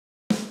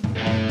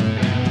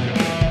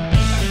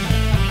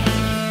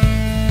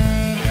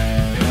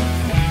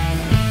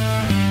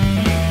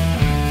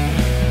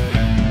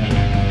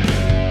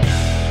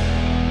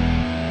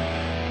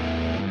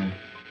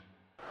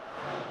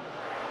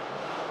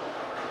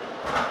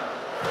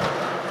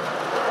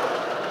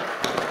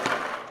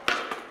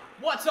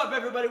What's up,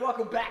 everybody?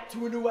 Welcome back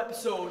to a new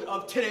episode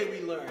of Today We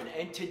Learn.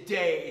 And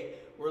today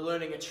we're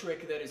learning a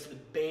trick that is the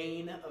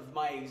bane of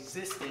my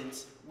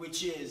existence,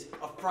 which is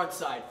a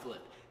frontside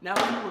flip. Now,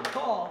 if you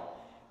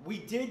recall, we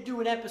did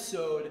do an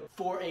episode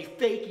for a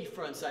fakey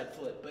frontside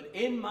flip, but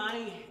in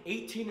my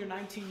 18 or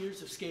 19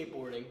 years of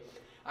skateboarding,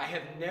 I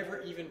have never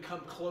even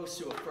come close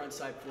to a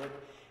frontside flip,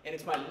 and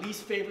it's my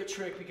least favorite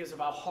trick because of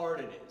how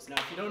hard it is. Now,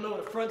 if you don't know what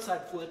a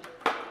frontside flip,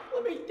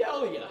 let me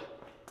tell you.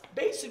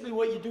 Basically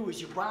what you do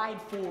is you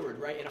ride forward,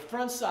 right? And a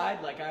front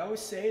side, like I always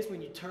say, is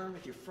when you turn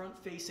with your front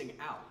facing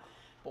out.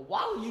 But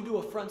while you do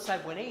a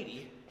frontside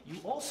 180, you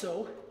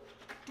also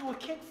do a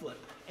kickflip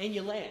and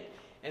you land.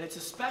 And it's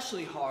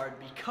especially hard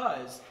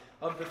because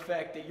of the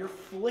fact that you're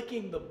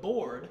flicking the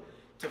board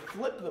to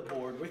flip the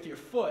board with your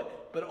foot,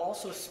 but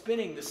also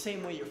spinning the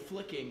same way you're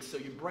flicking, so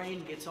your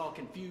brain gets all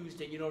confused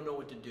and you don't know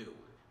what to do.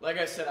 Like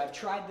I said, I've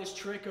tried this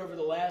trick over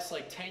the last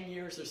 10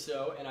 years or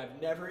so, and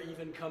I've never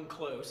even come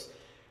close.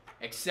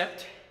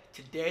 Except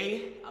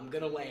today, I'm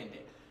gonna land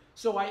it.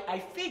 So I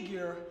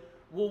figure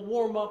we'll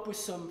warm up with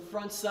some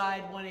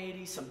frontside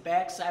 180s, some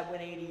backside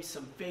 180s,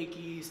 some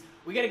fakies.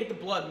 We gotta get the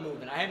blood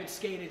moving. I haven't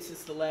skated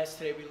since the last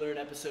Today We Learn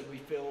episode we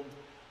filmed.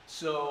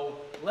 So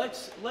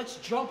let's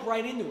jump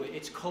right into it.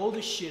 It's cold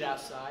as shit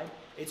outside.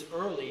 It's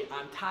early,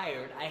 I'm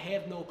tired, I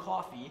have no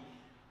coffee.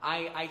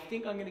 I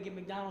think I'm gonna get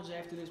McDonald's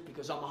after this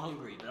because I'm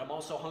hungry, but I'm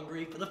also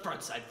hungry for the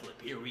frontside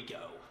flip. Here we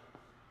go.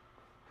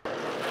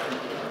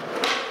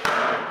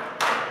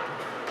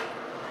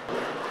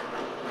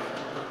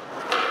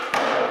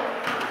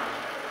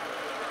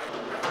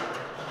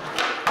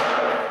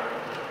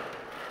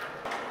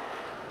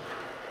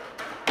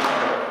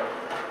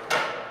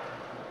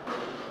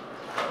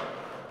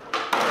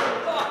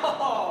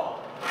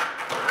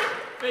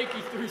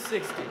 Fakey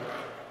 360.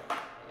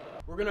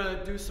 We're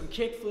gonna do some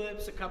kick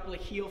flips, a couple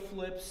of heel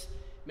flips,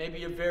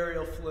 maybe a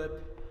varial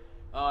flip.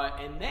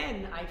 And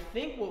then I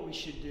think what we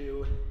should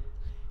do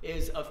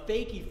is a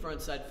fakey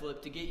frontside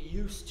flip to get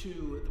used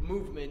to the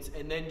movements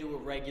and then do a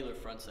regular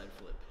frontside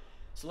flip.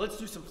 So let's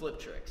do some flip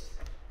tricks.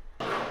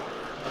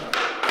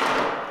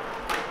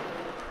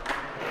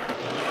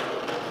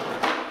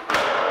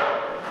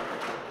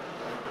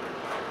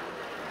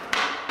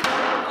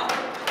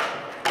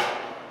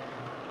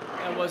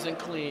 That wasn't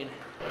clean.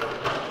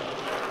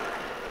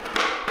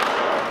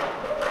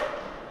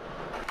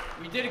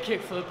 We did a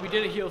kick flip, we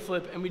did a heel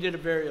flip, and we did a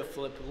varial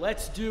flip.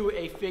 Let's do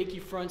a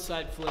fakey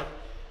frontside flip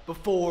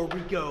before we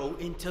go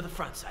into the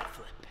frontside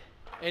flip.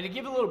 And to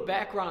give a little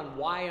background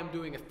why I'm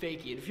doing a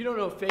fakey, and if you don't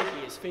know what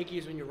fakey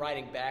is when you're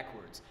riding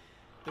backwards.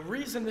 The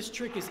reason this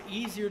trick is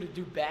easier to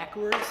do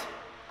backwards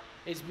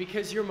is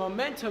because your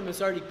momentum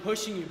is already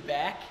pushing you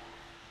back.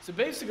 So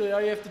basically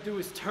all you have to do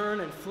is turn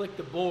and flick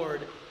the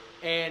board,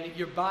 and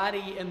your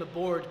body and the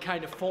board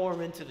kind of form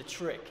into the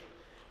trick.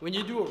 When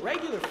you do a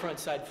regular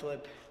frontside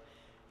flip,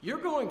 you're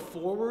going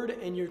forward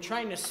and you're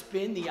trying to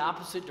spin the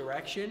opposite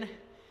direction.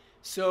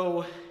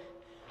 So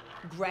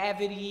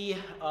gravity,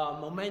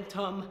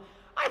 momentum,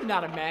 I'm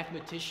not a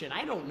mathematician,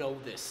 I don't know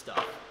this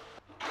stuff.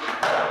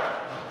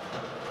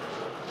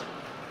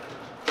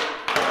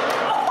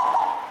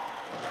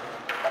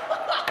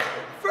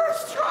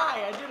 First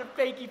try, I did a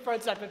fakey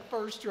frontside flip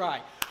first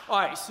try. All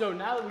right, so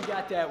now that we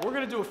got that, we're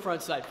gonna do a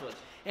frontside flip.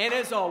 And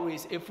as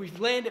always, if we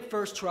land it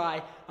first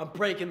try, I'm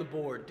breaking the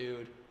board,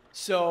 dude.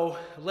 So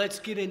let's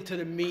get into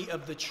the meat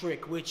of the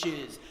trick, which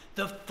is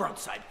the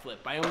frontside flip.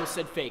 I almost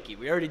said fakey,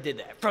 we already did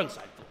that,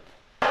 frontside flip.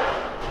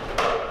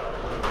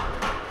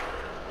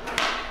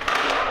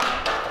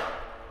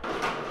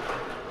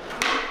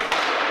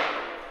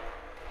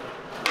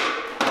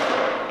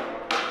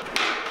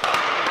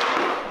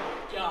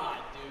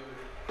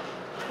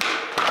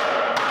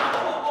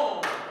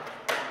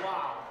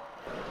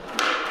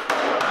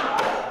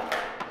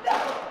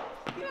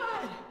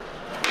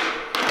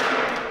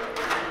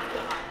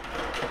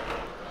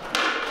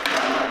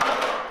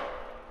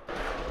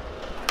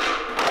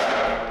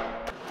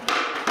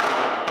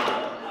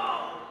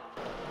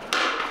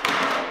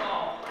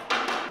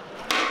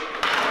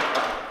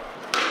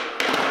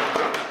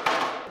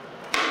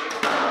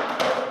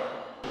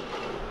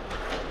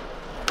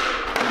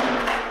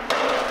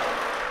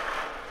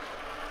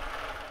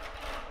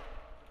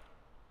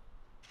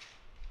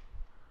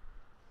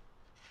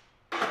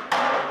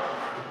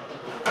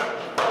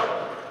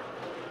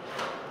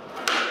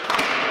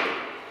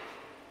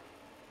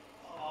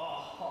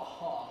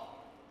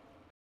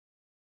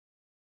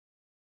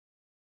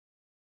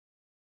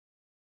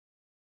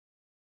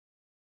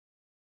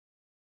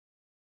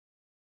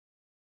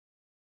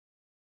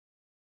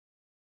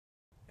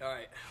 All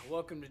right,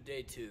 welcome to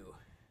day 2.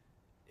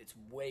 It's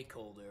way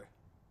colder.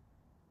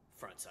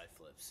 Frontside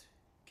flips.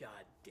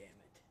 God damn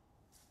it.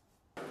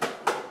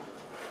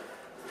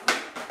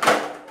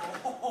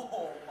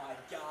 Oh my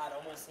God,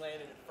 almost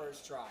landed it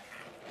first try.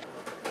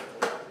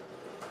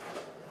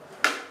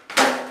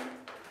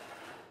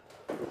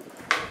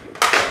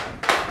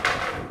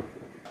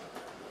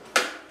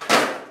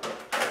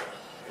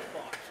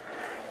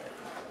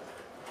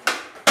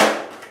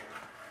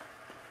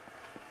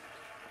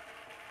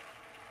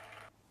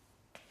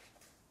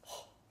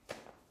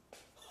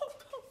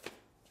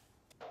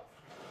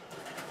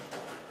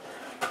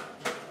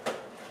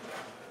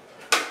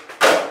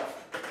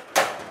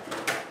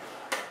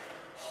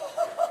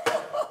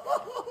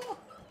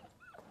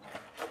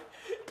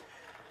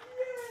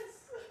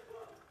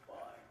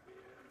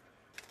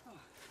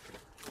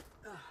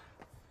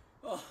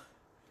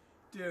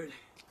 Dude,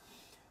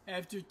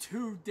 after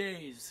 2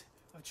 days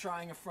of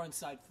trying a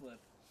frontside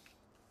flip,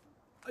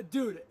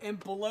 dude, and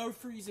below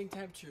freezing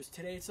temperatures,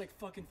 today it's like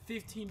fucking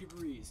 15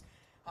 degrees.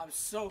 I'm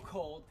so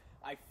cold,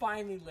 I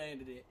finally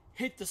landed it,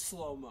 hit the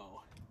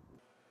slow-mo.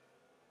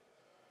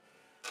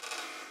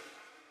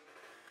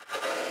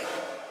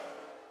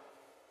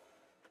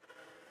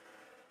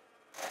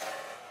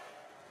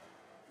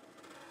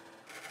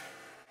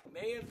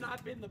 May have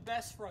not been the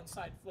best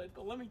frontside flip,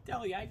 but let me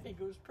tell you, I think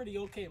it was pretty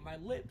okay. My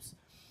lips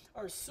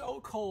are so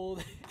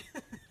cold,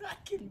 I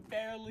can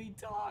barely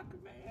talk,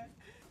 man.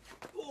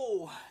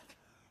 Oh.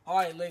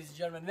 Alright, ladies and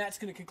gentlemen, that's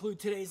going to conclude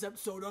today's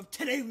episode of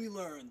Today We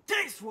Learn.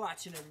 Thanks for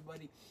watching,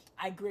 everybody.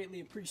 I greatly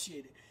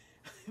appreciate it.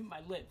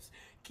 My lips.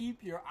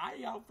 Keep your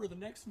eye out for the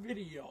next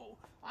video.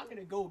 I'm going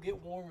to go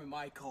get warm in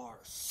my car.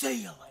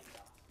 See you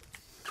later.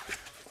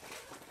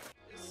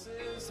 This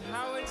is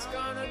how it's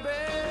gonna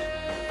be.